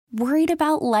Worried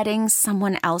about letting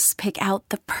someone else pick out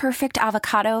the perfect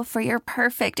avocado for your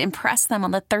perfect impress them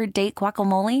on the third date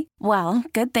guacamole? Well,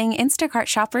 good thing Instacart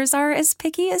shoppers are as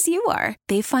picky as you are.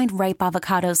 They find ripe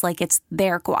avocados like it's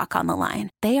their guac on the line.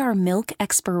 They are milk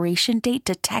expiration date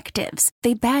detectives.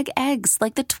 They bag eggs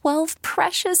like the 12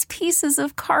 precious pieces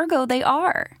of cargo they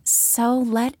are. So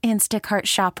let Instacart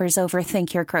shoppers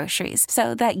overthink your groceries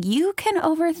so that you can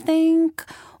overthink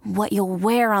what you'll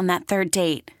wear on that third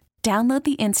date. Download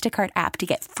the Instacart app to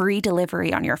get free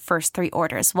delivery on your first 3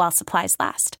 orders while supplies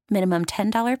last. Minimum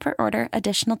 $10 per order.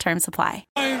 Additional terms apply.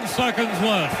 9 seconds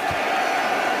left.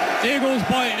 Eagles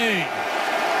by 8.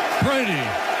 Brady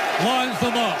lines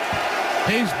them up.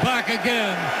 He's back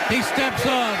again. He steps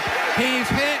up. He's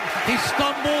hit. He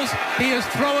stumbles. He is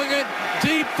throwing it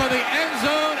deep for the end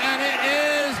zone, and it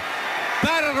is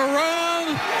batted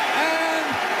around and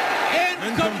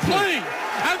incomplete.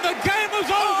 And the game is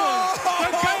over.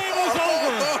 The game is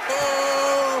over.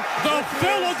 The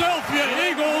Philadelphia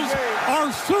Eagles are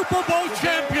Super Bowl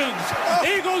champions.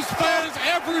 Eagles fans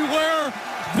everywhere,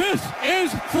 this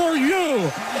is for you.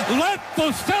 Let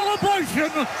the celebration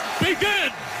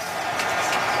begin.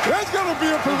 There's going to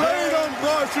be a parade on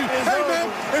Broad Street. Hey, man,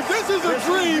 if this is a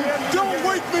dream, don't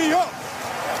wake me up.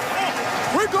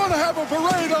 We're going to have a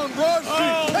parade on Broad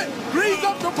Street. Hey, grease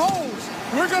up the poles.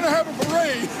 We're going to have a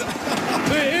parade.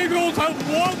 The Eagles have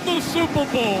won the Super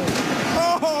Bowl.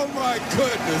 Oh, my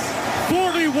goodness.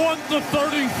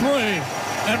 41-33.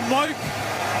 And, Mike,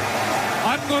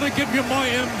 I'm going to give you my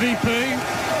MVP,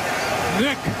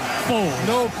 Nick Foles.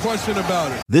 No question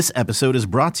about it. This episode is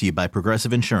brought to you by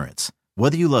Progressive Insurance.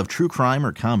 Whether you love true crime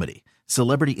or comedy,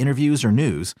 celebrity interviews or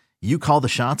news, you call the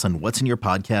shots on what's in your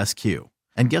podcast queue.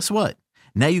 And guess what?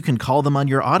 Now you can call them on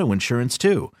your auto insurance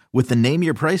too with the Name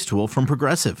Your Price tool from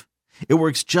Progressive. It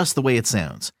works just the way it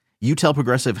sounds. You tell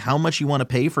Progressive how much you want to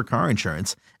pay for car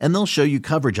insurance, and they'll show you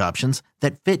coverage options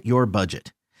that fit your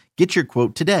budget. Get your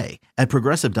quote today at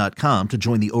Progressive.com to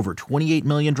join the over 28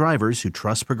 million drivers who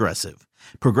trust Progressive.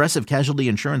 Progressive Casualty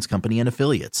Insurance Company and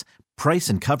Affiliates. Price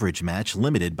and coverage match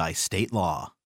limited by state law.